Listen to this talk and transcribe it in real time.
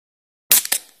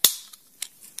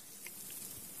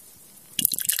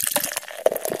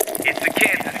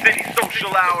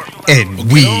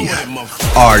And we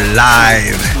are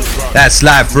live. That's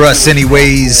live for us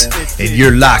anyways. And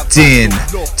you're locked in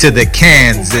to the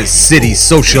Kansas City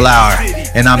Social Hour.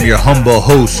 And I'm your humble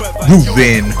host,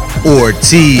 Ruben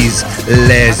Ortiz.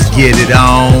 Let's get it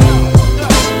on.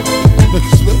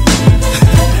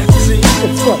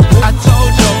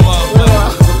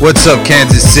 What's up,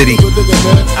 Kansas City?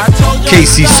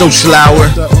 KC Social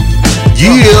Hour.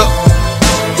 Yeah.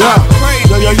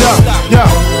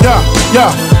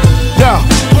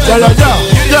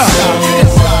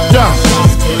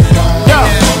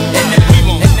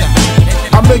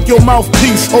 I make your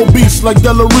mouthpiece obese like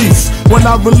Della Reese. When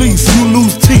I release, you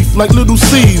lose teeth like little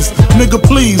C's. Nigga,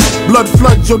 please, blood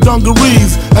flood your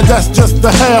dungarees. And that's just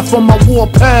the half on my war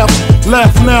path.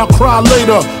 Laugh now, cry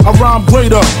later. I rhyme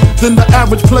greater than the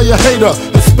average player hater.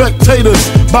 And spectators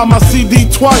buy my CD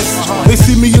twice. They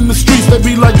see me in the streets, they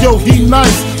be like, yo, he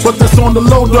nice. But that's on the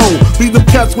low though. Be them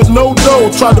cats with no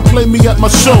dough. Try to play me at my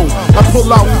show. I pull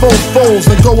out 4 foes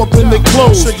and go up in their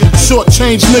clothes. Short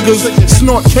change niggas,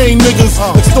 snort cane niggas.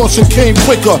 Extortion came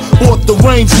quicker. Bought the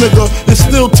range nigga. It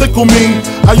still tickle me.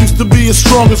 I used to be as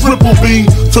strong as Ripple B.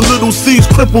 Till little C's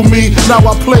cripple me. Now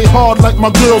I play hard like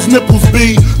my girl's nipples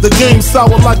be. The game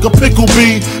sour like a pickle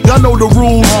bee. Y'all know the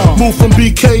rules. Move from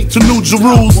BK to New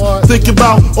Jerusalem. Think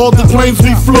about all the planes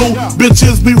we flew.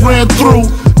 Bitches we ran through.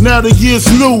 Now the year's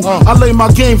new, I lay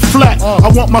my game flat. I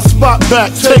want my spot back,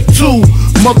 take 2.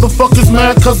 Motherfuckers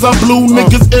mad cause I blew,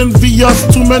 niggas envy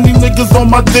us. Too many niggas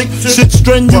on my dick, shit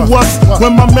strenuous.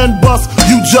 When my men bust,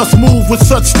 you just move with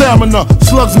such stamina.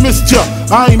 Slugs missed ya,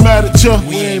 I ain't mad at ya.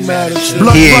 We ain't mad at you.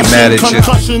 Blood He ain't mad at you.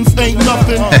 Concussions ain't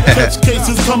nothing. Catch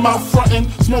cases come out frontin',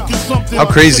 smoking something. How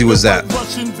crazy was that?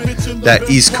 That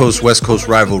East Coast West Coast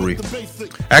rivalry.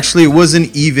 Actually, it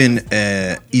wasn't even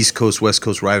an East Coast West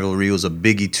Coast rivalry. It was a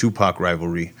Biggie Tupac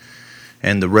rivalry.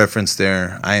 And the reference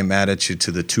there, I Ain't Mad at You,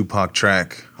 to the Tupac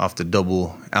track off the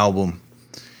double album.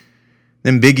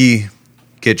 Then Biggie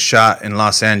gets shot in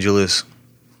Los Angeles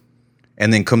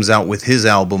and then comes out with his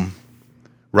album,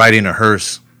 Riding a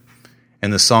Hearse.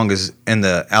 And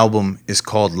the album is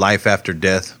called Life After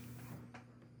Death.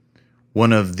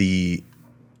 One of the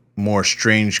more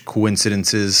strange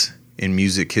coincidences in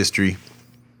music history.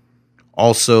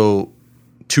 Also,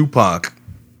 Tupac,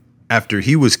 after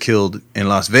he was killed in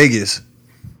Las Vegas,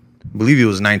 I believe it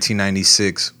was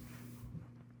 1996,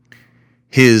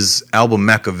 his album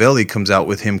Machiavelli comes out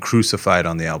with him crucified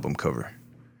on the album cover.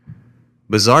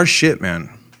 Bizarre shit,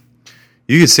 man.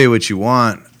 You can say what you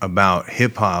want about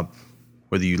hip-hop,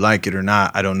 whether you like it or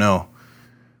not, I don't know.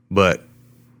 But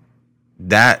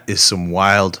that is some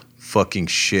wild fucking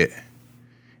shit. I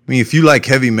mean, if you like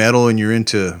heavy metal and you're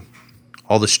into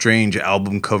all the strange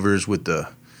album covers with the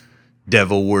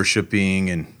devil worshipping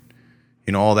and,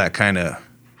 you know, all that kind of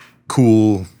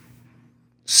cool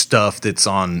stuff that's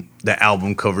on the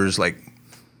album covers, like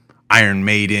Iron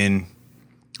Maiden,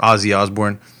 Ozzy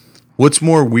Osbourne. What's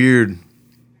more weird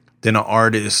than an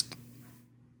artist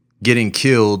getting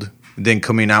killed and then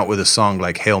coming out with a song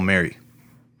like Hail Mary?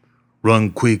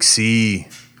 Run quick, see,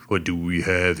 what do we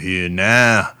have here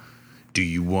now? Do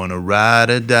you want to ride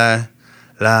or die?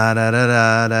 La da da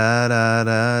da da da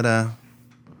da da.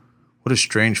 What a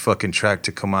strange fucking track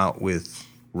to come out with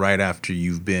right after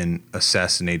you've been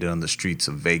assassinated on the streets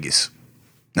of Vegas.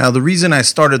 Now, the reason I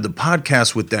started the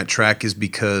podcast with that track is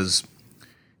because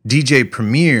DJ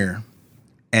Premier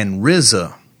and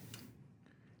RZA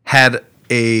had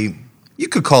you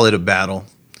could call it a battle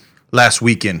last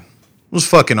weekend. It was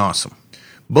fucking awesome.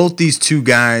 Both these two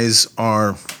guys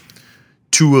are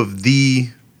two of the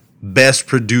best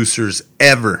producers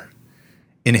ever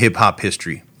in hip-hop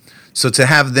history. So to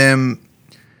have them,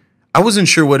 I wasn't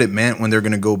sure what it meant when they're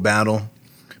going to go battle.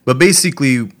 But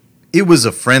basically, it was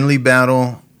a friendly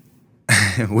battle,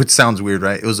 which sounds weird,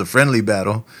 right? It was a friendly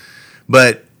battle.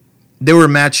 But they were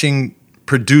matching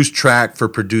produced track for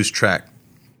produced track.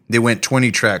 They went 20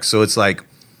 tracks. So it's like,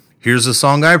 here's a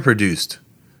song I produced.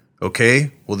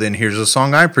 Okay, well then here's a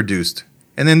song I produced.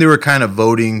 And then they were kind of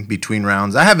voting between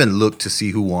rounds. I haven't looked to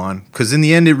see who won, because in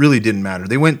the end, it really didn't matter.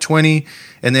 They went 20,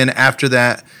 and then after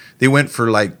that, they went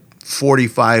for like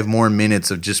 45 more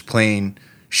minutes of just playing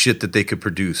shit that they could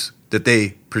produce, that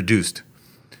they produced.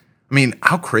 I mean,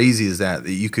 how crazy is that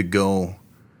you could go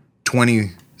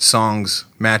 20 songs,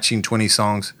 matching 20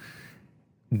 songs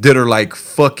that are like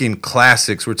fucking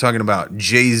classics. We're talking about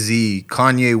Jay-Z,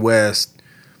 Kanye West,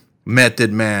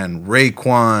 Method Man,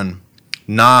 Raekwon,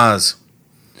 Nas,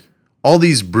 all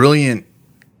these brilliant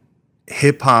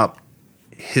hip-hop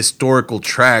historical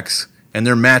tracks, and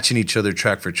they're matching each other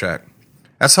track for track.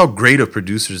 That's how great of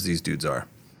producers these dudes are.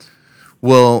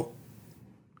 Well,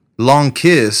 Long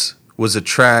Kiss was a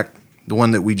track, the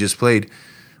one that we just played,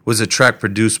 was a track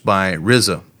produced by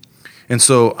RZA. And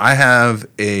so I have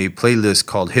a playlist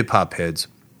called Hip Hop Heads.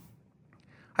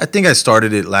 I think I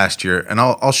started it last year, and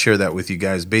I'll share that with you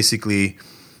guys. Basically,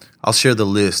 I'll share the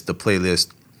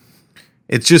playlist.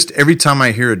 It's just every time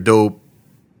I hear a dope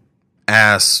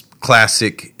ass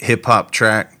classic hip hop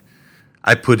track,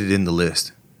 I put it in the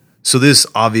list. So this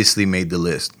obviously made the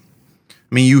list.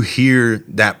 I mean, you hear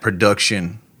that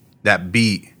production, that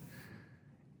beat,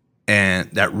 and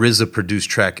that RZA produced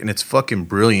track, and it's fucking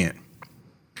brilliant.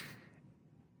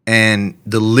 And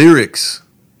the lyrics,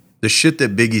 the shit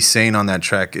that Biggie's saying on that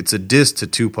track, it's a diss to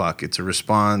Tupac. It's a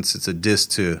response. It's a diss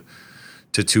to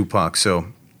Tupac. So,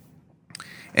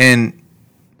 and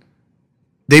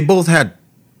they both had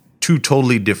two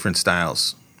totally different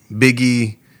styles.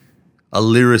 Biggie, a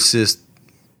lyricist,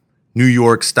 New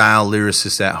York style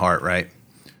lyricist at heart, right?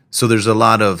 So there's a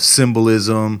lot of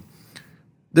symbolism.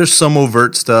 There's some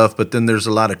overt stuff, but then there's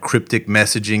a lot of cryptic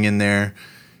messaging in there.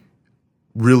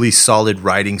 Really solid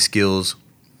writing skills.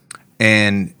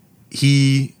 And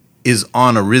he is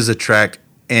on a RZA track,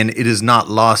 and it is not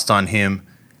lost on him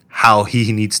how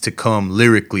he needs to come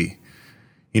lyrically.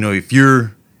 You know, if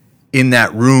you're in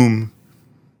that room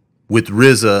with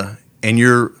RZA and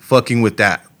you're fucking with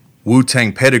that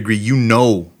Wu-Tang pedigree, you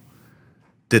know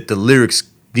that the lyrics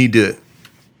need to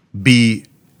be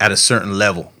at a certain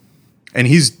level. And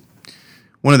he's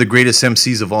one of the greatest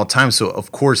MCs of all time, so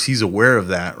of course he's aware of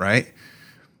that, right?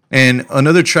 And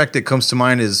another track that comes to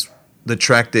mind is the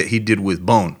track that he did with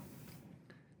Bone,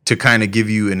 to kind of give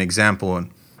you an example,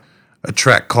 and a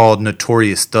track called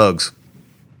Notorious Thugs.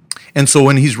 And so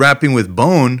when he's rapping with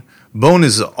Bone, Bone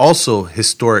is also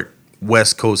historic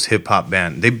West Coast hip hop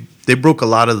band. They broke a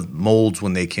lot of molds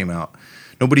when they came out.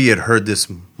 Nobody had heard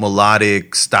this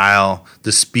melodic style,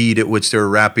 the speed at which they were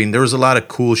rapping. There was a lot of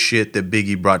cool shit that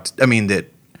Biggie brought, that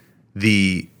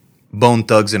the Bone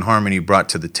Thugs and Harmony brought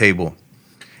to the table.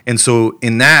 And so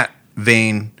in that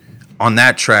vein, on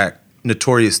that track,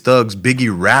 Notorious Thugs,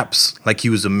 Biggie raps like he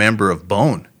was a member of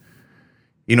Bone.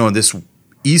 You know, this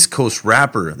East Coast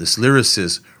rapper, this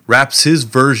lyricist, raps his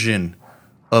version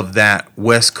of that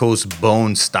West Coast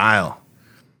Bone style.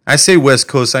 I say West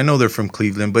Coast, I know they're from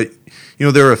Cleveland, but, you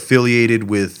know, they're affiliated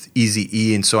with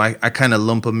Eazy-E, and so I kind of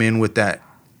lump them in with that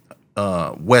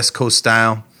West Coast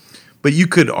style. But you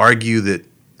could argue that,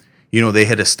 you know, they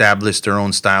had established their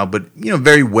own style, but, you know,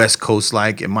 very West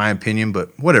Coast-like, in my opinion,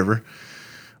 but whatever.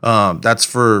 That's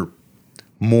for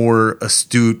more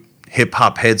astute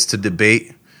hip-hop heads to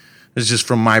debate. It's just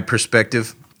from my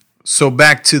perspective. So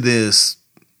back to this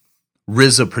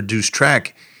RZA-produced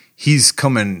track, he's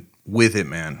coming with it,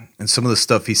 man. And some of the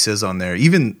stuff he says on there,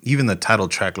 even the title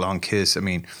track, Long Kiss,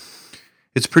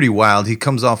 it's pretty wild. He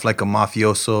comes off like a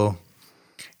mafioso,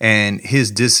 and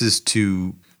his disses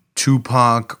to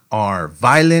Tupac are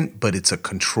violent, but it's a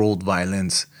controlled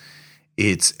violence.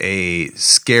 It's a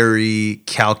scary,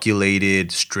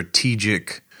 calculated,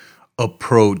 strategic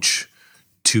approach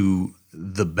to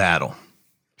the battle.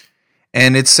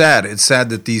 And it's sad. It's sad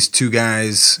that these two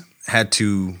guys had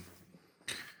to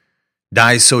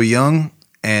die so young,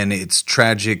 and it's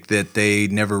tragic that they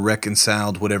never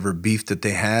reconciled whatever beef that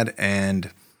they had, and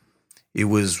it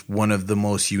was one of the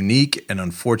most unique and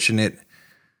unfortunate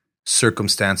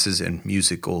circumstances in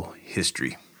musical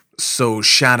history. So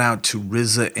shout out to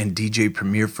RZA and DJ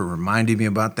Premier for reminding me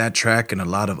about that track and a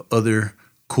lot of other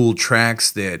cool tracks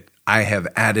that I have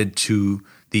added to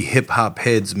the Hip Hop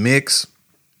Heads mix.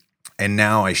 And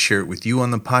now I share it with you on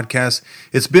the podcast.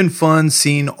 It's been fun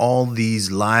seeing all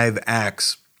these live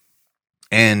acts.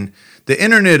 And the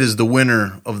internet is the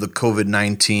winner of the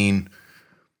COVID-19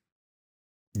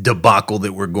 debacle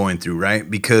that we're going through, right?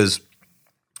 Because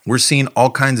we're seeing all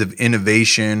kinds of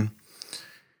innovation.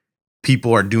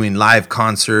 People are doing live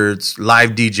concerts,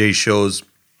 live DJ shows.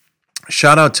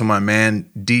 Shout out to my man,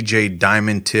 DJ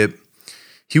Diamond Tip.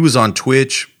 He was on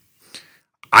Twitch.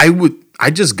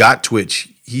 I just got Twitch.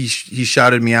 He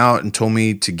shouted me out and told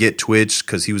me to get Twitch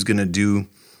because he was going to do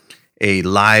a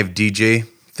live DJ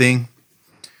thing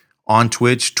on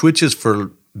Twitch. Twitch is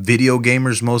for video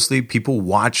gamers mostly. People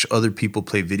watch other people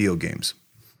play video games,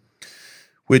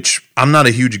 which I'm not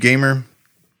a huge gamer.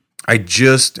 And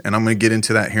I'm going to get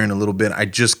into that here in a little bit, I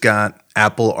just got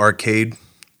Apple Arcade,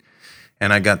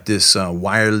 and I got this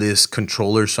wireless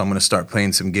controller, so I'm going to start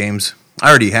playing some games. I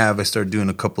already have. I started doing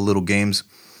a couple little games.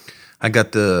 I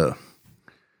got the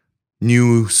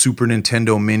new Super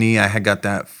Nintendo Mini. I had got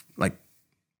that like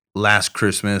last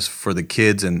Christmas for the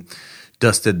kids and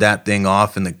dusted that thing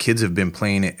off, and the kids have been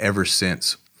playing it ever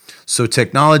since. So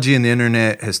technology and the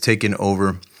internet has taken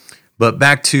over. But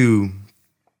back to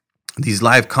these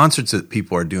live concerts that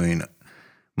people are doing.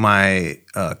 My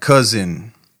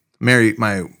cousin,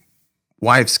 my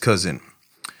wife's cousin,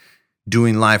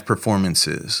 doing live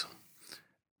performances.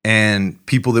 And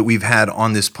people that we've had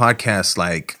on this podcast,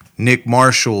 like Nick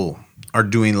Marshall, are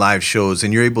doing live shows,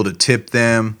 and you're able to tip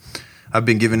them. I've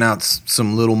been giving out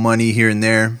some little money here and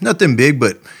there. Nothing big,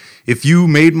 but if you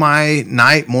made my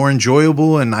night more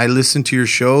enjoyable and I listened to your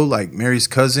show, like Mary's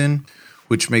cousin,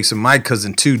 which makes him my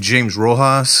cousin too, James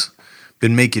Rojas,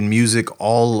 been making music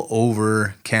all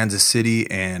over Kansas City,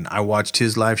 and I watched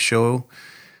his live show,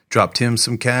 dropped him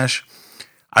some cash.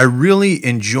 I really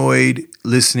enjoyed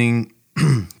listening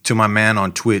to my man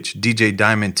on Twitch, DJ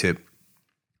Diamond Tip,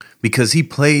 because he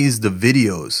plays the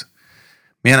videos.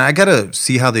 Man, I gotta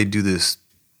see how they do this.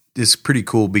 It's pretty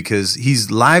cool because he's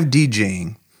live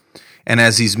DJing, and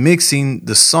as he's mixing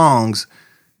the songs,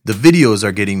 the videos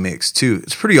are getting mixed too.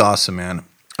 It's pretty awesome, man.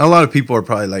 A lot of people are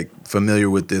probably like familiar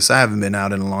with this. I haven't been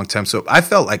out in a long time, so I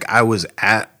felt like I was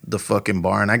at the fucking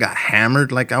bar, and I got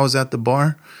hammered like I was at the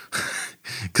bar.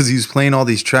 Because he was playing all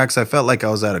these tracks. I felt like I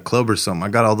was at a club or something. I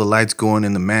got all the lights going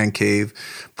in the man cave,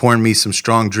 pouring me some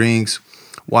strong drinks,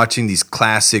 watching these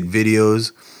classic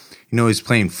videos. You know, he's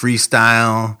playing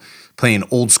freestyle, playing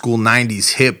old school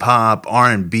 90s hip hop,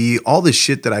 R&B, all the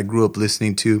shit that I grew up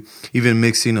listening to, even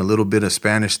mixing a little bit of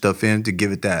Spanish stuff in to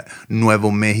give it that Nuevo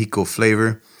Mexico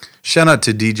flavor. Shout out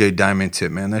to DJ Diamond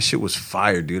Tip, man. That shit was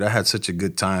fire, dude. I had such a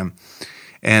good time.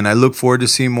 And I look forward to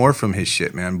seeing more from his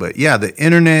shit, man. But yeah, the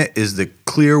internet is the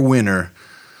clear winner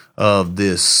of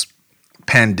this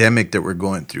pandemic that we're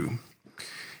going through.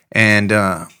 And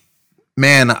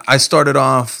man, I started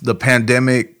off the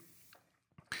pandemic.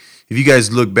 If you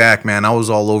guys look back, man, I was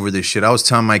all over this shit. I was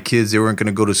telling my kids they weren't going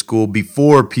to go to school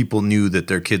before people knew that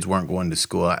their kids weren't going to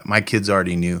school. My kids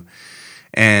already knew.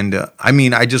 And I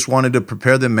mean, I just wanted to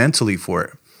prepare them mentally for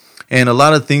it. And a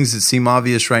lot of things that seem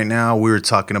obvious right now, we were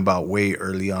talking about way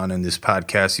early on in this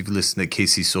podcast. If you listen to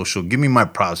KC Social, give me my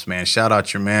props, man. Shout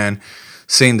out your man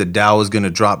saying the Dow was going to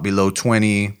drop below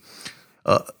 20.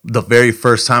 The very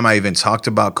first time I even talked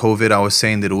about COVID, I was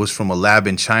saying that it was from a lab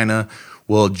in China.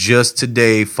 Well, just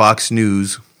today, Fox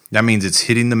News, that means it's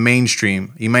hitting the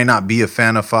mainstream. You may not be a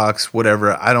fan of Fox,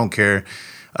 whatever. I don't care.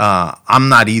 I'm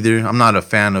not either. I'm not a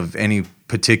fan of any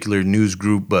particular news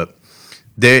group, but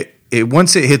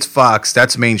once it hits Fox,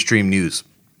 that's mainstream news.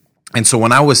 And so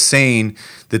when I was saying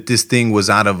that this thing was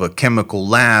out of a chemical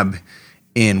lab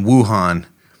in Wuhan,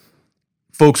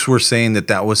 folks were saying that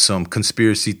that was some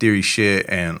conspiracy theory shit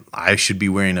and I should be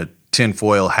wearing a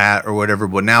tinfoil hat or whatever.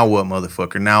 But now what,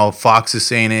 motherfucker? Now Fox is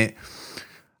saying it.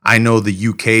 I know the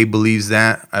UK believes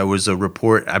that. I was a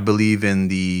report, I believe, in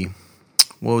the,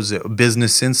 what was it,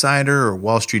 Business Insider or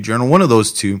Wall Street Journal, one of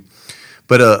those two.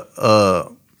 But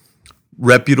a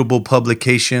reputable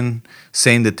publication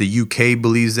saying that the UK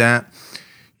believes that.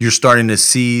 You're starting to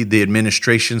see the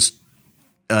administration's,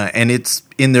 and it's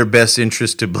in their best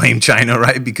interest to blame China,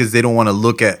 right? Because they don't want to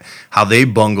look at how they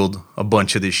bungled a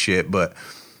bunch of this shit. But,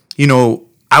 you know,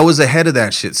 I was ahead of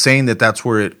that shit, saying that that's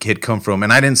where it had come from.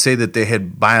 And I didn't say that they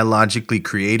had biologically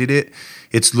created it.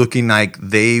 It's looking like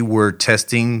they were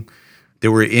testing. They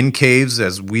were in caves,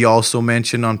 as we also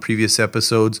mentioned on previous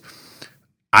episodes,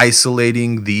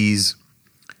 isolating these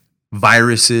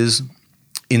viruses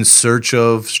in search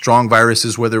of strong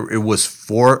viruses, whether it was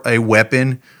for a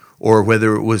weapon or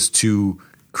whether it was to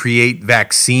create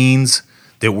vaccines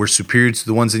that were superior to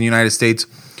the ones in the United States.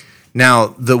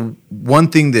 Now, the one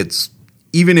thing that's,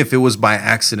 even if it was by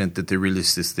accident that they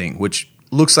released this thing, which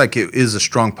looks like it is a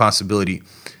strong possibility,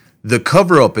 the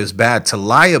cover-up is bad to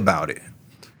lie about it.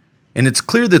 And it's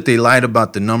clear that they lied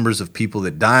about the numbers of people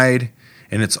that died,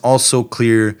 and it's also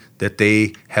clear that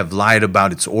they have lied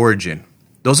about its origin.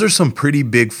 Those are some pretty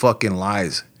big fucking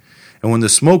lies. And when the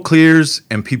smoke clears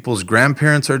and people's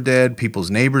grandparents are dead,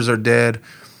 people's neighbors are dead,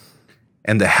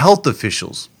 and the health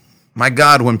officials, my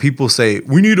God, when people say,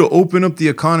 we need to open up the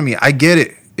economy, I get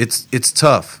it. It's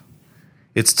tough.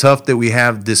 It's tough that we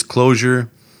have this closure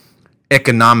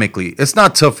economically. It's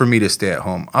not tough for me to stay at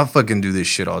home. I'll fucking do this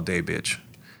shit all day, bitch.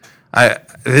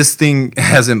 This thing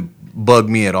hasn't bugged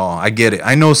me at all. I get it.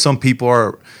 I know some people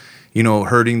are, you know,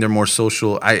 hurting. They're more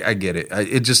social. I get it.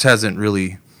 It just hasn't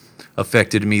really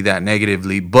affected me that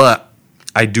negatively. But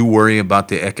I do worry about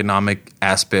the economic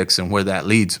aspects and where that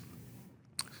leads.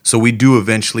 So we do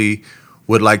eventually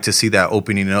would like to see that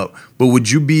opening up. But would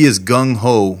you be as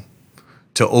gung-ho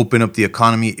to open up the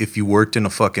economy if you worked in a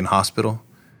fucking hospital?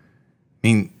 I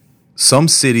mean, some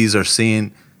cities are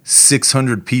seeing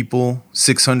 600 people,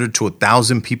 600 to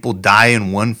 1,000 people die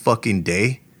in one fucking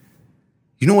day.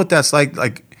 You know what that's like?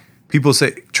 Like, people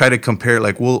say, try to compare,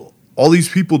 like, well, all these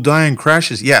people die in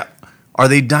crashes. Yeah, Are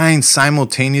they dying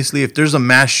simultaneously? If there's a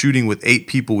mass shooting with 8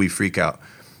 people, we freak out.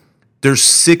 There's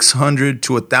 600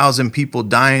 to 1,000 people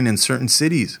dying in certain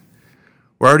cities.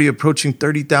 We're already approaching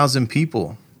 30,000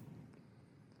 people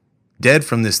dead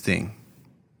from this thing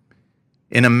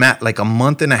in a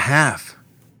month and a half.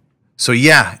 So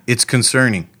yeah, it's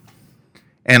concerning.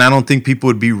 And I don't think people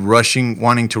would be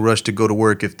wanting to rush to go to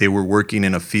work if they were working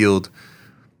in a field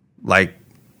like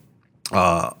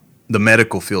the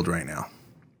medical field right now.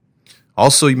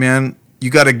 Also, man,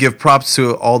 you got to give props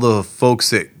to all the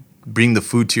folks that bring the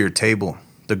food to your table.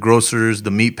 The grocers,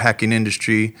 the meat packing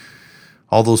industry,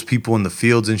 all those people in the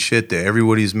fields and shit that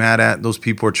everybody's mad at. Those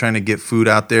people are trying to get food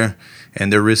out there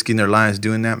and they're risking their lives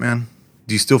doing that, man.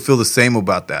 Do you still feel the same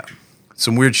about that?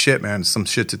 Some weird shit, man. Some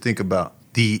shit to think about.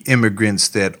 The immigrants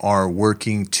that are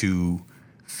working to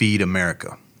feed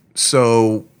America.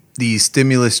 So the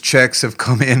stimulus checks have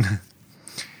come in.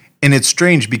 And it's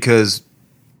strange because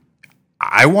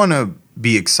I want to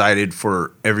be excited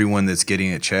for everyone that's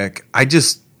getting a check.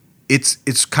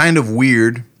 It's kind of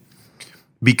weird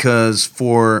because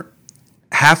for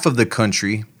half of the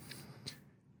country,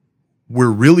 we're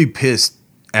really pissed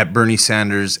at Bernie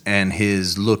Sanders and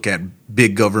his look at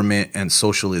big government and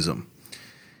socialism.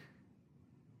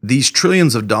 These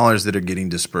trillions of dollars that are getting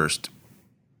dispersed,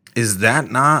 is that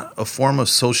not a form of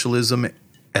socialism?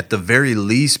 At the very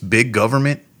least, big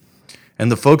government?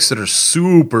 And the folks that are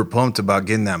super pumped about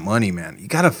getting that money, man, you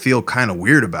got to feel kind of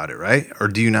weird about it, right? Or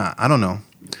do you not? I don't know.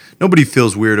 Nobody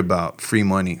feels weird about free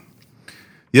money.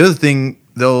 The other thing,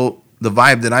 though, the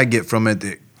vibe that I get from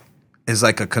it is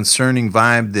like a concerning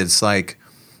vibe that's like,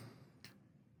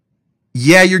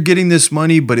 yeah, you're getting this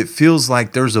money, but it feels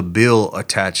like there's a bill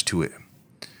attached to it.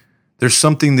 There's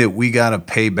something that we got to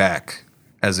pay back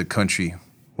as a country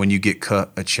when you get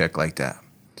cut a check like that.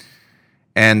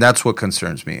 And that's what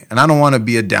concerns me. And I don't want to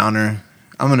be a downer.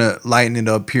 I'm going to lighten it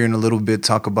up here in a little bit,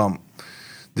 talk about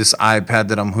this iPad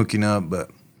that I'm hooking up.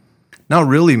 But not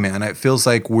really, man. It feels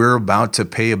like we're about to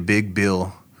pay a big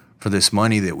bill for this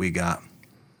money that we got.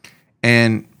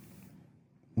 And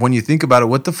when you think about it,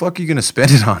 what the fuck are you going to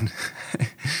spend it on?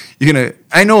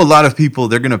 I know a lot of people,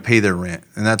 they're going to pay their rent.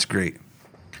 And that's great.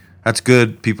 That's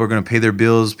good. People are going to pay their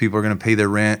bills. People are going to pay their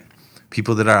rent.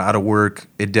 People that are out of work,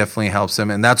 it definitely helps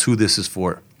them. And that's who this is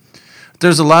for.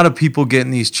 There's a lot of people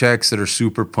getting these checks that are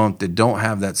super pumped that don't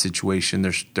have that situation.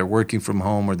 They're working from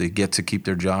home or they get to keep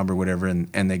their job or whatever,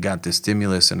 and they got this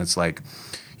stimulus. And it's like,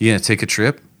 you going to take a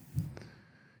trip?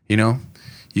 You know?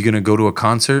 You going to go to a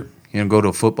concert? You going to go to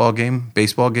a football game,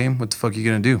 baseball game? What the fuck are you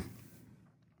going to do?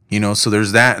 You know, so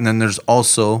there's that. And then there's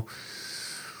also,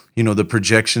 you know, the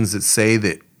projections that say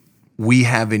that we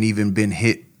haven't even been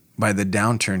hit by the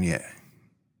downturn yet,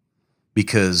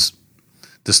 because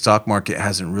the stock market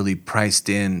hasn't really priced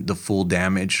in the full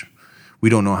damage. We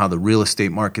don't know how the real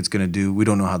estate market's going to do. We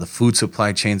don't know how the food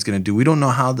supply chain's going to do. We don't know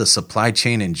how the supply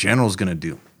chain in general is going to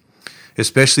do,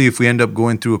 especially if we end up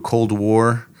going through a Cold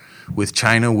War with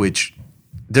China, which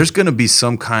there's going to be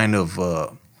some kind of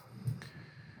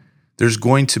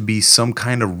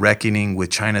reckoning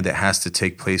with China that has to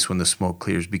take place when the smoke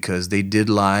clears, because they did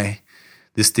lie.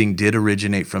 This thing did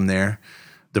originate from there.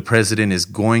 The president is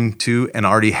going to and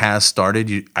already has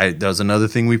started. That was another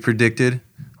thing we predicted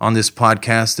on this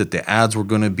podcast, that the ads were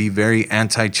going to be very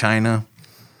anti-China,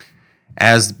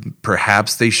 as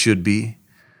perhaps they should be.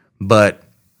 But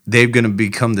they're going to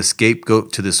become the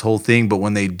scapegoat to this whole thing. But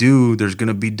when they do, there's going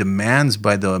to be demands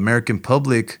by the American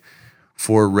public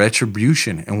for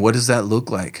retribution. And what does that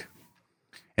look like?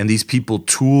 And these people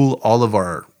tool all of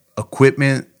our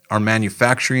equipment, our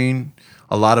manufacturing,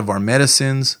 a lot of our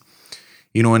medicines,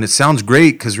 you know, and it sounds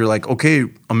great because you're like, okay,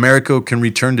 America can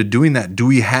return to doing that. Do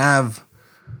we have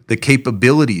the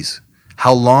capabilities?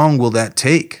 How long will that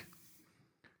take?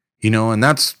 You know, and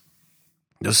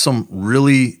there's some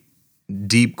really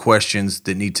deep questions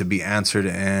that need to be answered.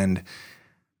 And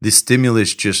this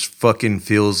stimulus just fucking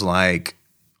feels like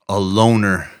a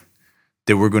loaner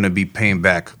that we're going to be paying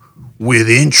back with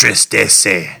interest, they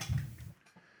say.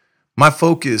 My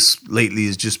focus lately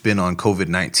has just been on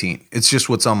COVID-19. It's just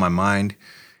what's on my mind.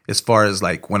 As far as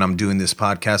like when I'm doing this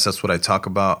podcast, that's what I talk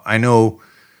about. I know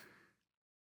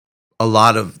a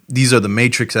lot of these are the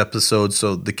Matrix episodes.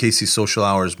 So the KC Social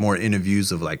Hour is more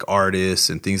interviews of like artists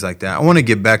and things like that. I want to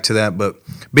get back to that. But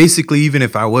basically, even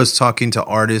if I was talking to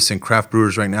artists and craft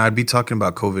brewers right now, I'd be talking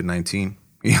about COVID-19.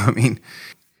 You know what I mean?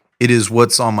 It is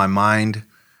what's on my mind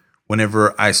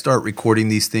whenever I start recording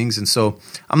these things. And so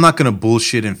I'm not going to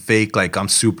bullshit and fake like I'm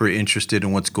super interested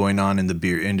in what's going on in the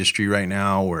beer industry right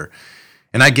now.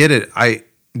 And I get it.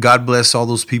 God bless all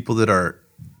those people that are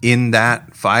in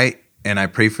that fight, and I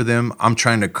pray for them. I'm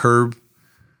trying to curb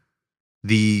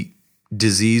the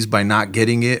disease by not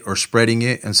getting it or spreading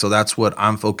it. And so that's what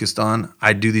I'm focused on.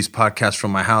 I do these podcasts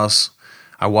from my house.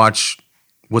 I watch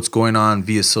what's going on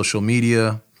via social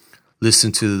media,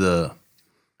 listen to the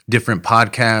different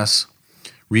podcasts,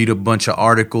 read a bunch of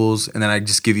articles, and then I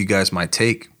just give you guys my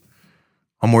take.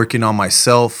 I'm working on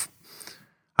myself.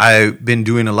 I've been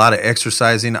doing a lot of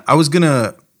exercising. I was going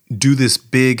to do this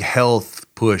big health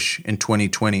push in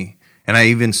 2020. And I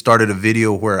even started a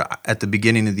video where at the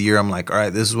beginning of the year, I'm like, all right,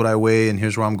 this is what I weigh and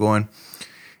here's where I'm going.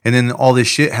 And then all this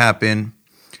shit happened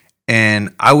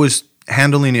and I was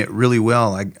handling it really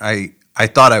well. I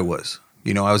thought I was,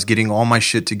 I was getting all my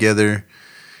shit together,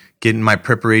 getting my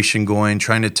preparation going,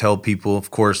 trying to tell people. Of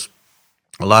course,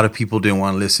 a lot of people didn't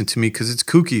want to listen to me because it's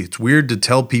kooky. It's weird to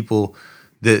tell people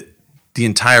that the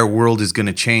entire world is going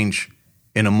to change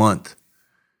in a month.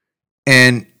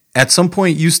 And at some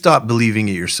point, you stop believing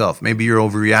it yourself. Maybe you're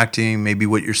overreacting, maybe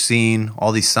what you're seeing,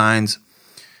 all these signs.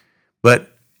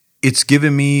 But it's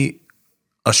given me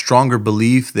a stronger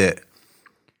belief that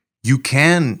you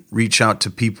can reach out to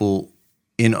people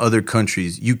in other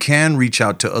countries. You can reach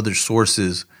out to other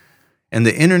sources. And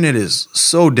the internet is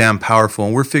so damn powerful,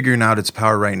 and we're figuring out its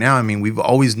power right now. I mean, we've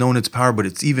always known its power, but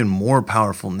it's even more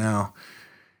powerful now.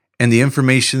 And the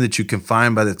information that you can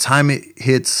find by the time it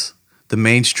hits the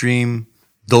mainstream,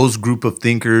 those group of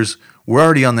thinkers, we're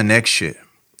already on the next shit.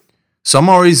 So I'm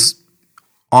always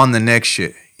on the next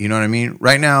shit. You know what I mean?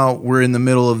 Right now, we're in the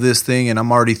middle of this thing, and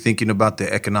I'm already thinking about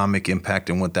the economic impact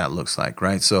and what that looks like,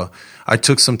 right? So I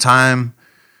took some time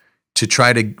to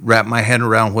try to wrap my head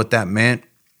around what that meant.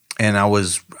 And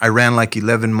I ran like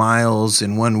 11 miles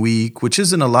in 1 week, which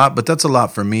isn't a lot, but that's a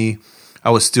lot for me.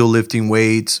 I was still lifting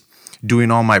weights,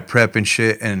 doing all my prep and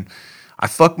shit, and I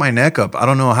fucked my neck up. I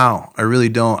don't know how. I really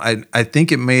don't. I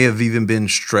think it may have even been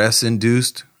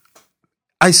stress-induced.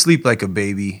 I sleep like a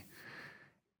baby,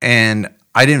 and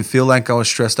I didn't feel like I was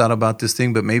stressed out about this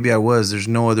thing, but maybe I was. There's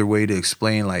no other way to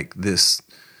explain like this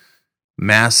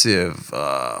massive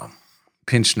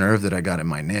pinched nerve that I got in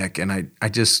my neck, and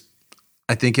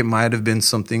I think it might have been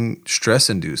something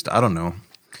stress-induced. I don't know.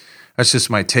 That's just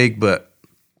my take, but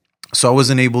so I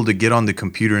wasn't able to get on the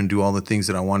computer and do all the things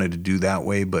that I wanted to do that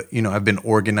way. But, I've been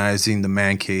organizing the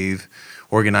man cave,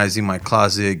 organizing my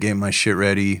closet, getting my shit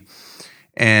ready.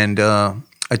 And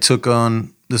I took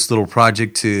on this little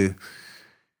project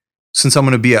since I'm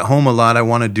going to be at home a lot, I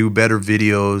want to do better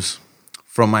videos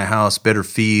from my house, better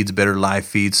feeds, better live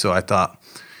feeds. So I thought,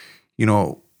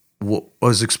 I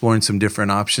was exploring some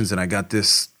different options, and I got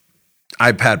this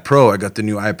iPad Pro. I got the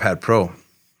new iPad Pro.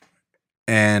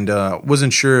 And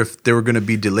wasn't sure if they were going to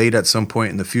be delayed at some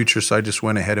point in the future, so I just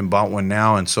went ahead and bought one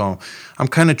now. And so I'm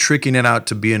kind of tricking it out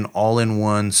to be an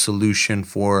all-in-one solution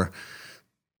for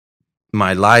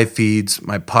my live feeds,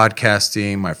 my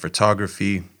podcasting, my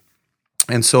photography.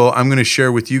 And so I'm going to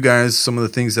share with you guys some of the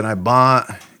things that I bought,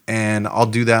 and I'll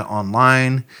do that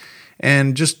online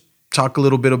and just talk a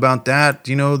little bit about that.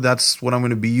 That's what I'm going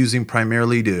to be using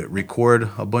primarily to record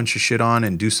a bunch of shit on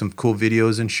and do some cool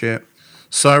videos and shit.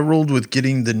 So I rolled with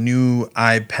getting the new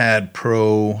iPad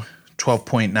Pro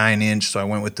 12.9 inch. So I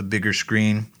went with the bigger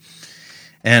screen.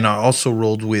 And I also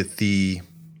rolled with the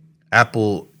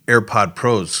Apple AirPod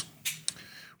Pros,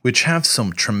 which have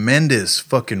some tremendous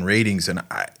fucking ratings. And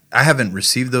I haven't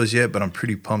received those yet, but I'm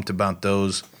pretty pumped about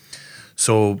those.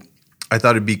 So I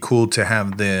thought it'd be cool to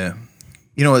have the,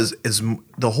 as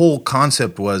the whole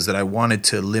concept was that I wanted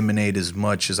to eliminate as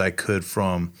much as I could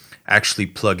from actually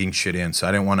plugging shit in. So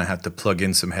I didn't want to have to plug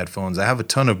in some headphones. I have a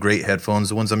ton of great headphones.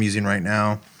 The ones I'm using right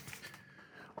now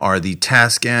are the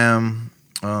Tascam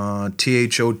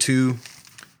TH02.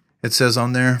 It says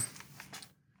on there.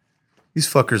 These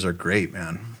fuckers are great,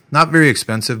 man. Not very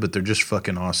expensive, but they're just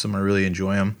fucking awesome. I really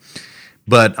enjoy them.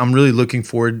 But I'm really looking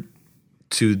forward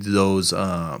to those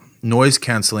noise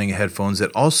canceling headphones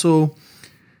that also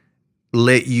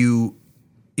let you,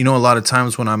 a lot of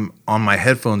times when I'm on my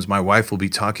headphones, my wife will be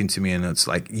talking to me and it's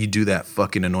like, you do that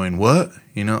fucking annoying what?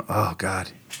 Oh God,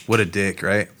 what a dick,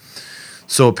 right?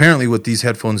 So apparently what these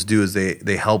headphones do is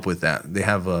they help with that. They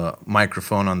have a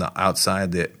microphone on the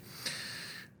outside that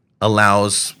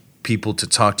allows people to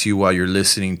talk to you while you're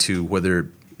listening to whether,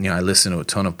 I listen to a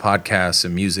ton of podcasts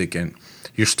and music, and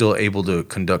you're still able to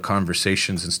conduct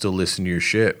conversations and still listen to your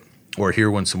shit or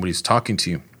hear when somebody's talking to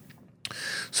you.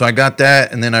 So I got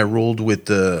that, and then I rolled with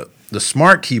the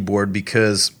smart keyboard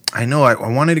because I know I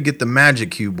wanted to get the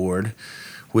Magic Keyboard,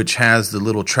 which has the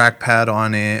little trackpad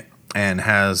on it and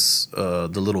has the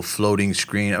little floating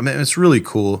screen. I mean, it's really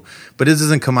cool, but it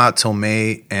doesn't come out till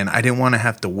May, and I didn't want to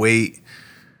have to wait.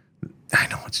 I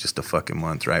know it's just a fucking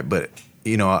month, right? But,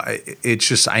 it's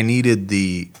just I needed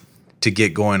the to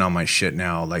get going on my shit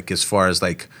now. Like as far as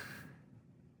like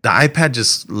the iPad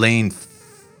just laying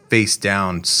face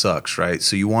down sucks, right?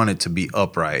 So you want it to be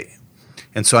upright.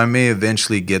 And so I may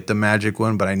eventually get the Magic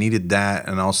one, but I needed that,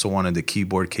 and I also wanted the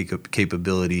keyboard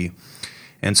capability.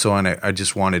 And so on, I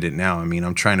just wanted it now. I mean,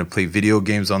 I'm trying to play video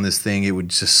games on this thing. It would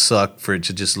just suck for it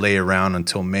to just lay around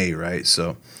until May, right?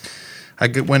 So I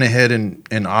went ahead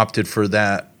and opted for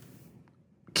that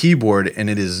keyboard, and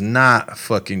it is not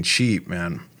fucking cheap,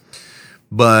 man.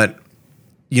 But,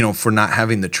 you know, for not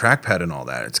having the trackpad and all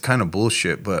that, it's kind of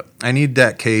bullshit. But I need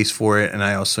that case for it, and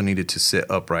I also needed to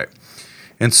sit upright.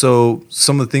 And so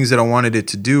some of the things that I wanted it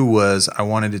to do was I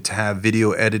wanted it to have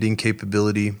video editing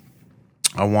capability.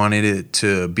 I wanted it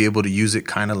to be able to use it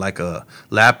kind of like a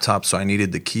laptop, so I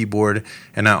needed the keyboard,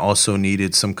 and I also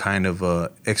needed some kind of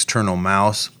a external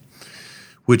mouse,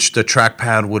 which the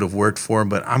trackpad would have worked for,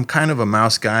 but I'm kind of a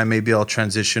mouse guy. Maybe I'll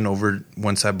transition over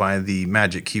once I buy the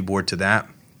Magic Keyboard to the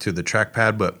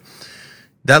trackpad. But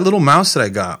that little mouse that I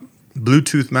got,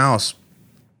 Bluetooth mouse,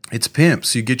 it's pimp.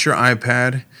 So you get your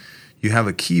iPad, you have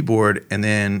a keyboard, and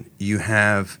then you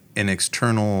have an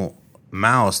external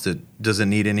mouse that doesn't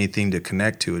need anything to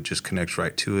connect to. It just connects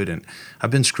right to it. And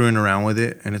I've been screwing around with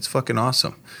it, and it's fucking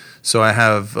awesome. So I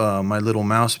have my little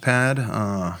mouse pad,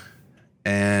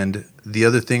 and the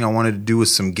other thing I wanted to do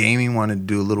was some gaming. Wanted to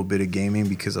do a little bit of gaming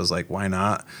because I was like, why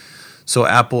not? So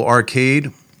Apple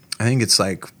Arcade, I think it's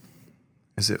like,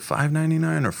 is it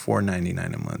 $5.99 or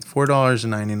 $4.99 a month?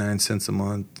 $4.99 a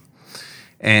month.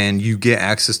 And you get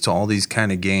access to all these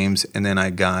kind of games. And then I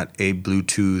got a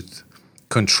Bluetooth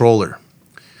controller.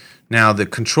 Now the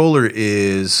controller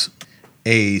is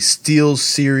a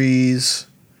SteelSeries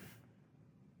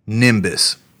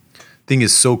Nimbus. Thing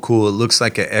is so cool. It looks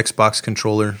like an Xbox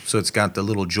controller, so it's got the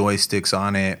little joysticks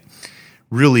on it.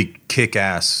 Really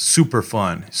kick-ass, super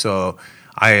fun. So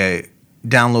I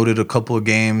downloaded a couple of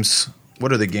games.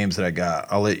 What are the games that I got?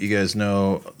 I'll let you guys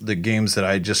know. The games that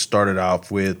I just started off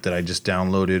with that I just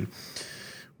downloaded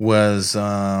was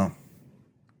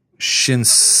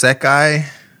Shinsekai,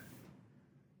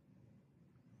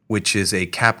 which is a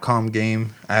Capcom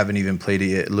game. I haven't even played it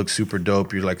yet. It looks super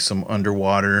dope. You're like some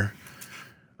underwater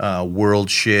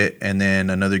world shit. And then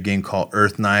another game called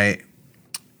Earth Knight.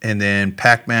 And then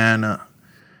Pac-Man.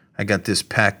 I got this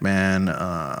Pac-Man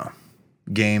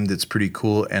game that's pretty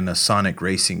cool, and a Sonic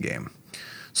racing game.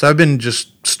 So I've been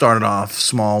just started off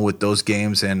small with those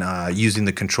games and using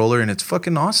the controller, and it's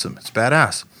fucking awesome. It's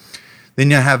badass.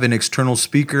 Then you have an external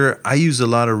speaker. I use a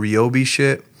lot of Ryobi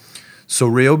shit. So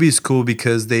Ryobi is cool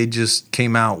because they just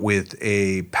came out with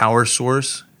a power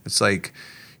source. It's like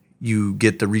you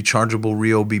get the rechargeable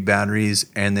Ryobi batteries,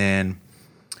 and then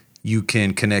you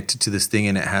can connect it to this thing,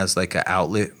 and it has like an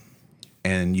outlet.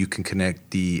 And you can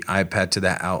connect the iPad to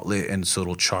that outlet, and so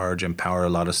it'll charge and power a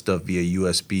lot of stuff via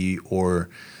USB or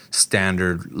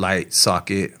standard light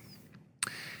socket.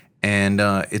 And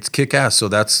it's kick-ass, so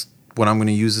that's what I'm going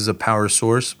to use as a power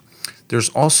source. There's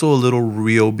also a little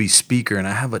Ryobi speaker, and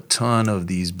I have a ton of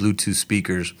these Bluetooth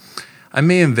speakers. I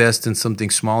may invest in something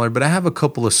smaller, but I have a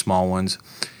couple of small ones.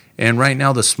 And right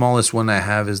now, the smallest one I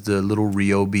have is the little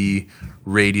Ryobi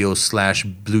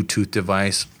radio/Bluetooth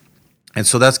device. And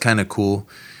so that's kind of cool,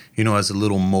 you know, as a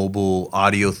little mobile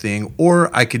audio thing. Or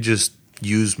I could just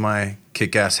use my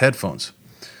kick-ass headphones.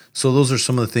 So those are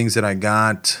some of the things that I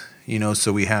got, you know.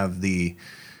 So we have the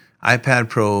iPad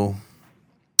Pro,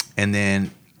 and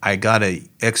then I got a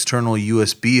external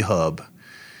USB hub.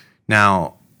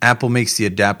 Now, Apple makes the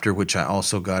adapter, which I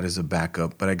also got as a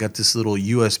backup. But I got this little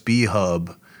USB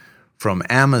hub from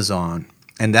Amazon.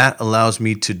 And that allows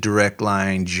me to direct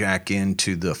line jack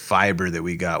into the fiber that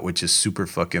we got, which is super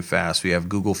fucking fast. We have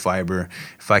Google Fiber.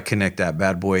 If I connect that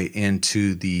bad boy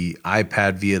into the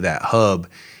iPad via that hub,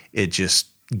 it just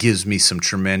gives me some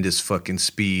tremendous fucking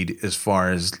speed as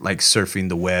far as like surfing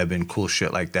the web and cool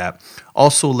shit like that.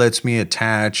 Also lets me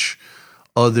attach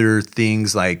other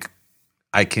things, like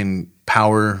I can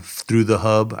power through the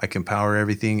hub. I can power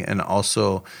everything. And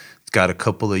also it's got a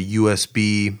couple of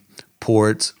USB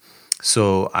ports.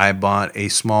 So I bought a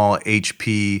small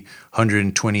HP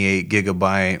 128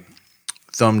 gigabyte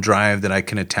thumb drive that I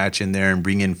can attach in there and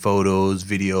bring in photos,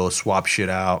 video, swap shit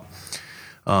out,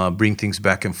 bring things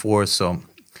back and forth. So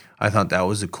I thought that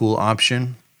was a cool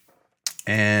option.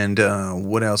 And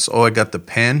what else? Oh, I got the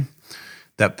pen.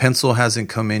 That pencil hasn't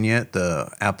come in yet.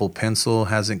 The Apple Pencil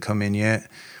hasn't come in yet.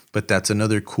 But that's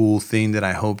another cool thing that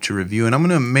I hope to review. And I'm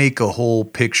going to make a whole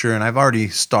picture. And I've already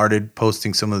started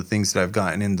posting some of the things that I've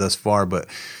gotten in thus far. But,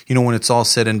 you know, when it's all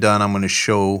said and done, I'm going to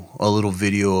show a little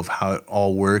video of how it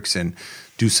all works and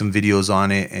do some videos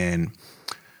on it. And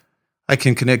I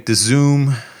can connect the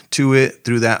Zoom to it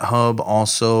through that hub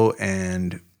also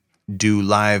and do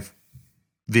live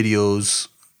videos,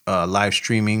 live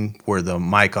streaming where the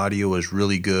mic audio is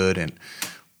really good. And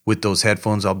with those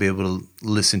headphones, I'll be able to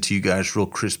listen to you guys real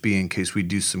crispy in case we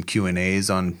do some Q&As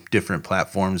on different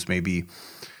platforms, maybe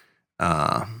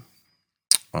on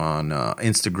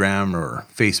Instagram or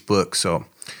Facebook. So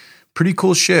pretty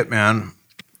cool shit, man.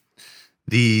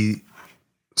 The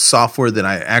software that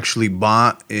I actually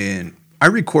bought, and I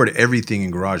record everything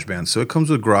in GarageBand. So it comes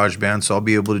with GarageBand. So I'll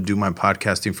be able to do my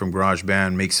podcasting from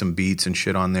GarageBand, make some beats and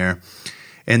shit on there.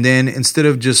 And then instead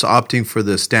of just opting for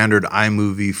the standard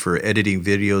iMovie for editing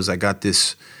videos, I got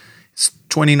this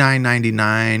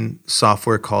 $29.99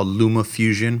 software called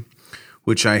LumaFusion,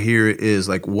 which I hear is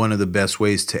like one of the best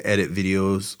ways to edit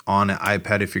videos on an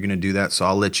iPad if you're going to do that. So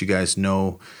I'll let you guys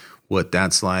know what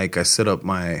that's like. I set up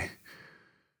my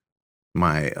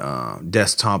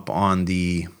desktop on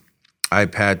the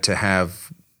iPad to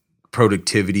have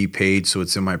productivity page, so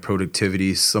it's in my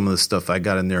productivity. Some of the stuff I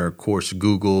got in there, of course,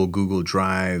 Google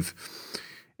Drive,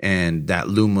 and that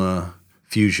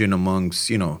LumaFusion amongst,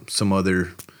 some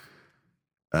other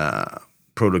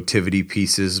productivity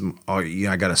pieces.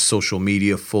 I got a social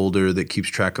media folder that keeps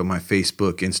track of my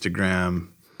Facebook, Instagram.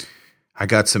 I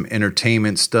got some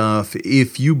entertainment stuff.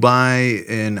 If you buy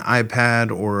an iPad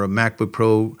or a MacBook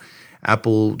Pro,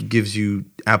 Apple gives you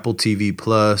Apple TV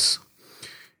Plus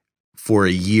for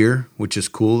a year, which is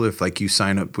cool. If you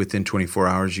sign up within 24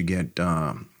 hours, you get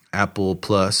Apple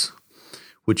Plus,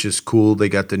 which is cool. They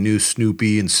got the new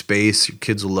Snoopy in space. Your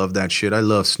kids will love that shit. I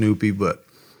love Snoopy, but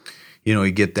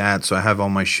you get that. So I have all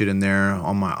my shit in there,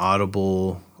 on my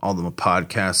Audible, all the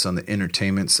podcasts on the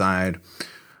entertainment side.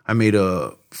 I made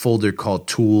a folder called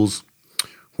Tools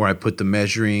where I put the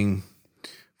measuring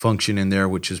function in there,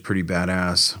 which is pretty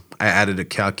badass. I added a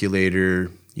calculator.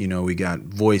 We got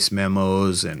voice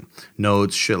memos and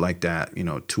notes, shit like that,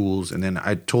 tools. And then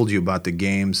I told you about the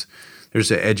games.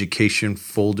 There's an education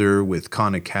folder with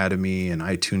Khan Academy and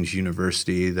iTunes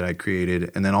University that I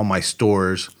created. And then all my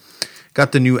stores.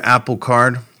 Got the new Apple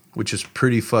Card, which is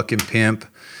pretty fucking pimp.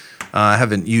 I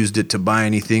haven't used it to buy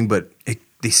anything, but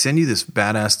they send you this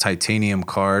badass titanium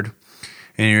card,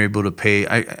 and you're able to pay.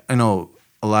 I know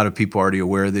a lot of people are already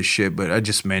aware of this shit, but I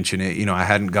just mention it. I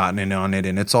hadn't gotten in on it,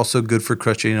 and it's also good for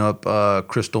crushing up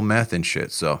crystal meth and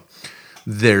shit. So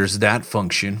there's that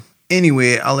function.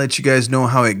 Anyway, I'll let you guys know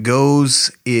how it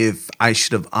goes if I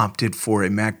should have opted for a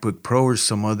MacBook Pro or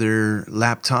some other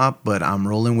laptop, but I'm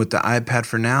rolling with the iPad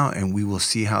for now, and we will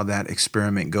see how that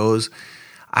experiment goes.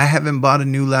 I haven't bought a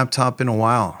new laptop in a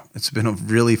while. It's been a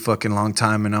really fucking long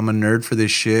time, and I'm a nerd for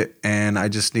this shit, and I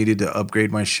just needed to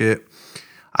upgrade my shit.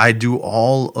 I do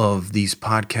all of these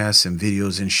podcasts and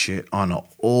videos and shit on an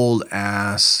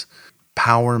old-ass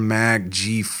Power Mac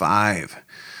G5.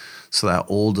 So that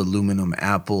old aluminum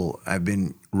Apple, I've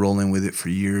been rolling with it for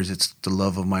years. It's the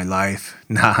love of my life.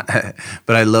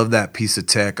 But I love that piece of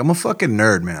tech. I'm a fucking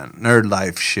nerd, man. Nerd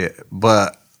life shit.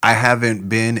 But I haven't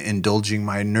been indulging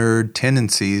my nerd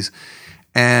tendencies.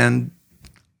 And,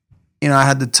 I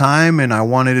had the time and I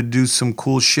wanted to do some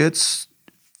cool shits as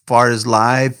far as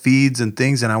live feeds and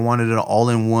things. And I wanted an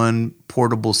all-in-one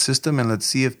portable system. And let's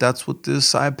see if that's what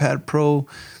this new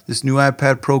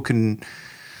iPad Pro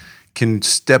can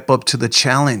step up to the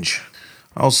challenge.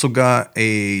 I also got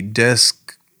a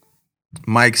desk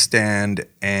mic stand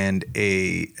and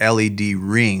a LED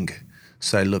ring,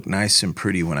 so I look nice and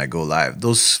pretty when I go live.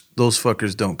 Those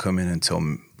fuckers don't come in until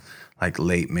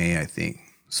late May, I think.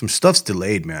 Some stuff's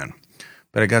delayed, man.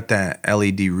 But I got that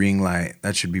LED ring light.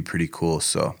 That should be pretty cool.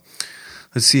 So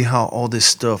let's see how all this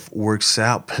stuff works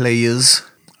out, players.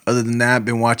 Other than that, I've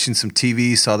been watching some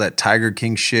TV, saw that Tiger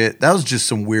King shit. That was just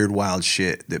some weird, wild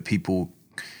shit that people,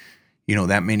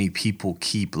 that many people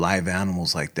keep live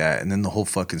animals like that. And then the whole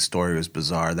fucking story was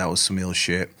bizarre. That was some ill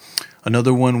shit.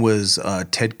 Another one was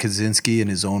Ted Kaczynski, in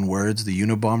his own words, the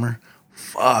Unabomber.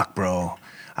 Fuck, bro.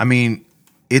 I mean,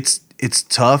 it's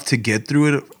tough to get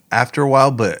through it after a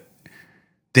while, but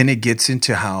then it gets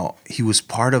into how he was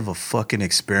part of a fucking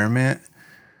experiment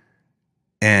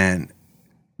and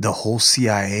the whole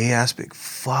CIA aspect,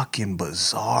 fucking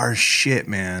bizarre shit,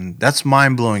 man. That's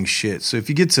mind-blowing shit. So if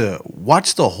you get to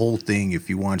watch the whole thing, if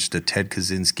you watch the Ted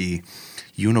Kaczynski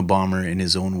Unabomber, in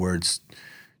his own words,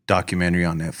 documentary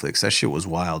on Netflix, that shit was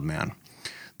wild, man.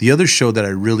 The other show that I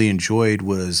really enjoyed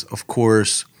was, of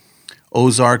course,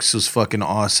 Ozarks was fucking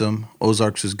awesome.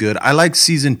 Ozarks was good. I liked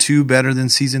season 2 better than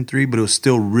season 3, but it was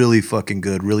still really fucking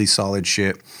good, really solid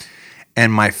shit.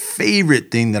 And my favorite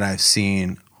thing that I've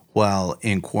seen while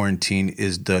in quarantine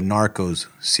is the Narcos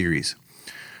series.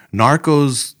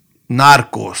 Narcos.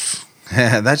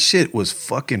 That shit was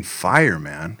fucking fire,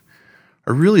 man.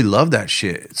 I really love that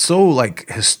shit. It's so like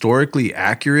historically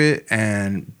accurate,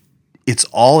 and it's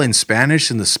all in Spanish,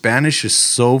 and the Spanish is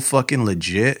so fucking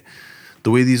legit.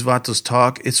 The way these vatos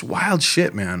talk, it's wild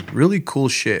shit, man. Really cool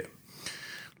shit.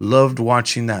 Loved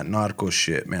watching that narco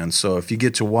shit, man. So if you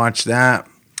get to watch that,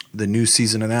 the new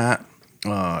season of that,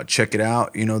 check it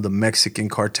out. You know, the Mexican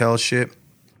cartel shit.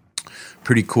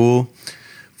 Pretty cool.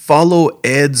 Follow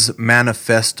Ed's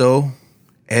Manifesto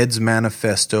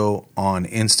on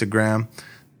Instagram.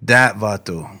 That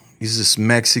vato, he's this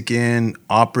Mexican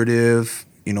operative,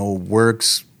 you know,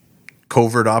 works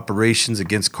covert operations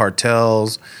against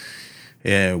cartels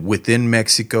within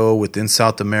Mexico, within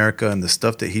South America, and the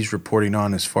stuff that he's reporting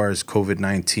on as far as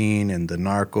COVID-19 and the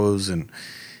narcos, and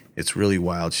it's really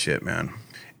wild shit, man.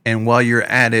 And while you're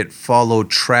at it, follow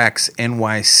Trax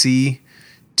NYC,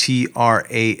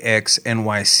 Trax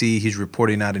NYC. He's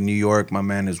reporting out of New York. My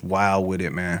man is wild with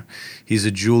it, man. He's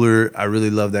a jeweler. I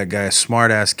really love that guy. Smart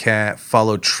ass cat.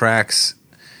 Follow Trax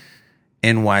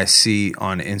NYC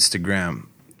on Instagram.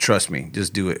 Trust me,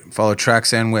 just do it. Follow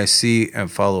Trax NYC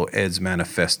and follow Ed's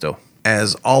Manifesto.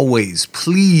 As always,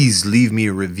 please leave me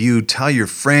a review. Tell your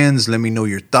friends. Let me know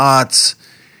your thoughts.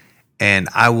 And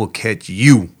I will catch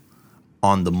you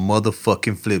on the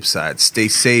motherfucking flip side. Stay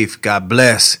safe. God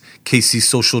bless.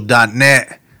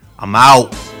 KCSocial.net. I'm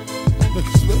out. I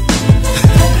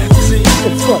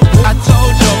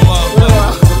told you,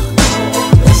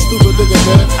 stupid nigga,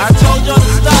 man. I told y'all to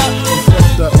stop.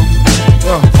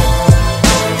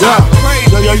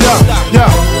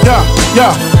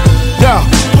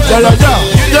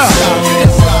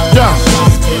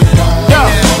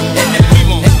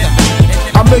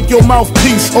 I make your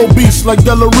mouthpiece obese like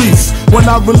Della Reese. When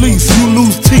I release, you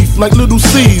lose teeth like little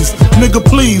C's. Nigga,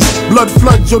 please, blood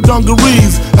flood your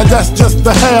dungarees. And that's just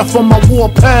the half on my war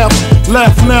path.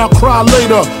 Laugh now, cry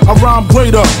later. I rhyme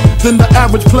greater than the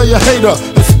average player hater.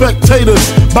 And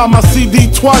spectators buy my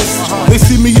CD twice. They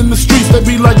see me in the streets, they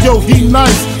be like, yo, he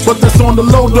nice. But that's on the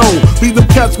low though. Be them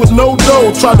cats with no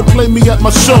dough. Try to play me at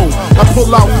my show. I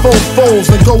pull out 4 foes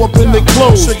and go up in their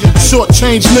clothes. Short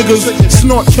change niggas,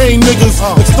 snort cane niggas.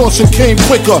 Extortion came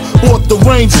quicker. Bought the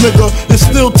range nigga. It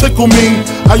still tickle me.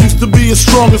 I used to be as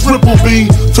strong as Ripple B.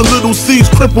 To little C's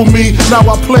cripple me. Now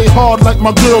I play hard like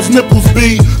my girl's nipples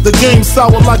be. The game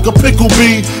sour like a pickle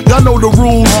bee. Y'all know the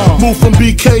rules. Move from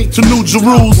BK to New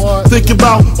Jerusalem. Think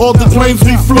about all the planes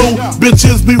we flew.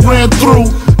 Bitches we ran through.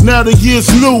 Now the year's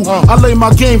new. I lay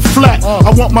my game flat.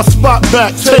 I want my spot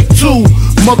back. Take 2.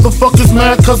 Motherfuckers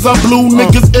mad cause I blew.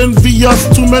 Niggas envy us.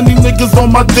 Too many niggas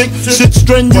on my dick. Shit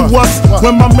strenuous.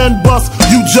 When my men bust,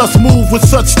 you just move with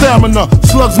such stamina.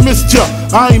 Slugs missed ya.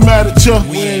 I ain't mad at ya.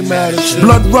 We ain't mad at you.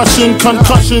 Blood rushing,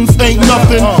 concussions ain't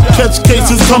nothing. Catch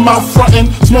cases, come out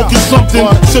frontin', smoking something.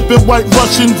 Sipping white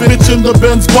Russian, bitch in the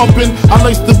Benz bumping. I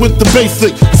laced it with the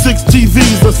basic. 6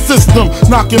 TVs, a system,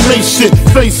 knocking May shit.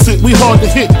 Face it, we hard to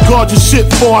hit. Guard your shit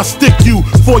before I stick you.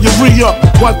 For your re-up,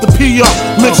 wipe the pee up.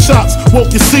 Lick shots,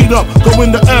 woke your seat up. Go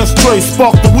in the ashtray,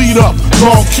 spark the weed up.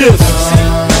 Long kiss.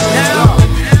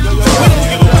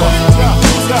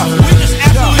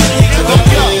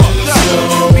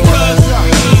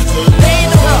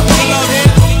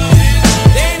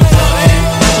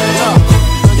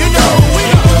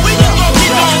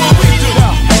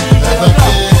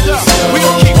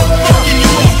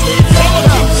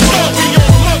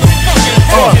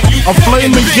 I'm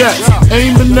flaming gas,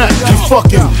 aiming at you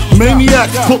fucking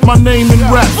maniacs. Put my name in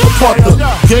rap. Apart the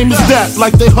game is that,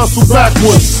 like they hustle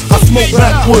backwards. I smoke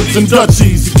backwards and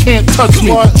Dutchies. You can't touch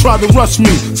me, try to rush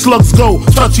me. Slugs go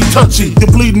touchy touchy.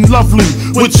 You're bleeding lovely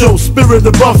with your spirit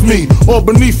above me or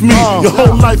beneath me. Your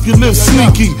whole life you live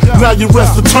sneaky. Now you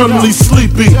rest eternally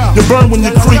sleepy. You burn when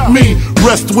you creep me.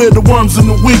 Rest where the worms in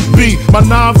the week be. My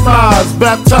 9 flies,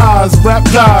 baptized, rap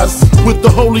guys with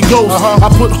the Holy Ghost. I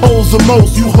put holes in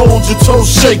most. You hold your toes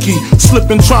shaky,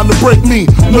 slipping trying to break me.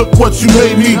 Look what you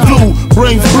made me do.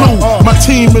 Brains blue, my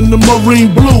team in the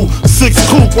marine blue. 6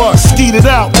 coupe, skeet it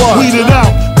out, weed it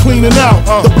out, clean it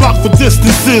out. The block for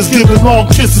distances, giving long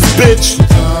kisses, bitch.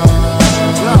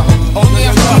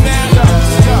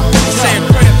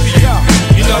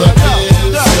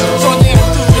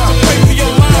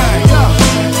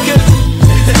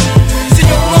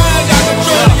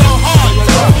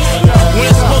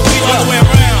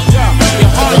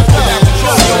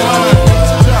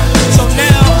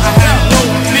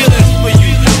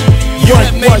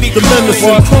 The menace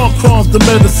listen, corn's the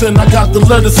medicine, I got the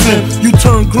lettuce in. You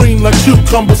turn green like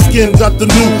cucumber skin. Got the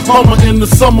new Hummer in the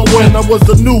summer when I was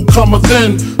the newcomer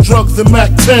then. Drugs and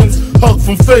Mac 10s, hug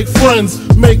from fake friends.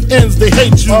 Make ends, they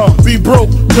hate you. Be broke,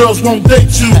 girls won't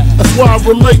date you. That's why I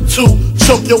relate to.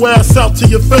 Choke your ass out till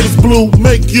your face blue.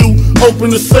 Make you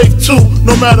open the safe too.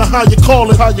 No matter how you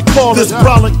call it, This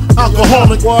brolic,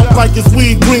 alcoholic, like it's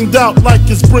weed greened out, like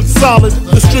it's brick solid.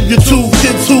 Distribute to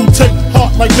kids who take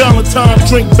heart like Valentine.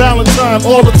 Drink Valentine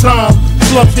all the time.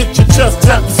 Slug hit your chest,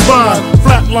 tap the spine.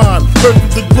 Flatline, heard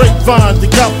through the grapevine. They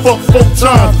got fucked 4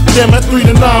 times. Damn, at 3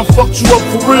 to 9 fucked you up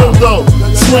for real though.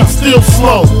 Swing still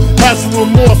slow. Has a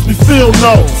remorse, we feel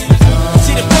no.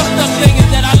 See, the fucked up thing is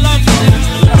that I love you.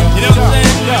 You know what I'm saying?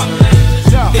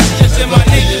 It's just in my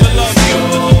nature to love you.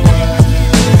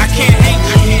 I can't hate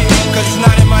you, cause it's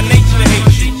not in my nature to hate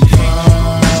you.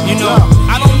 You know,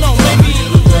 I don't know, maybe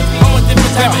I'm a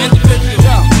different type of individual.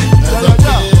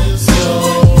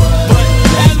 But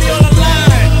have me on the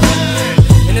line,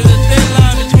 and there's a thin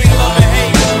line between love and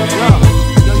hate.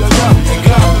 And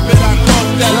God forbid I cross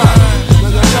that line. So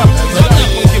I'm not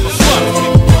gonna give a fuck.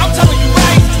 I'm telling you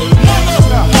right,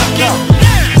 motherfucking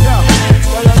now.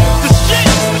 The shit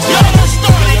y'all done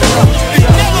started is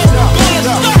never gonna stop.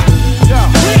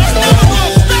 We are never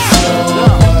gonna stop.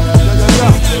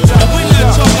 And we're not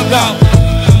talking about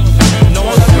no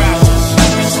other rappers.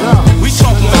 We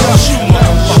talking about you,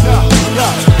 motherfucker.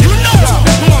 You know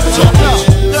who I'm talking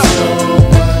to.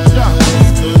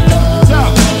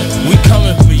 We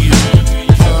coming for you.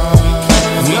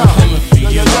 We coming for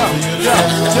you.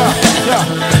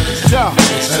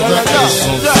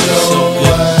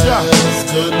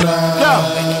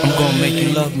 I'm gonna make you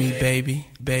love me, baby,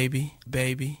 baby,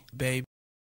 baby, baby.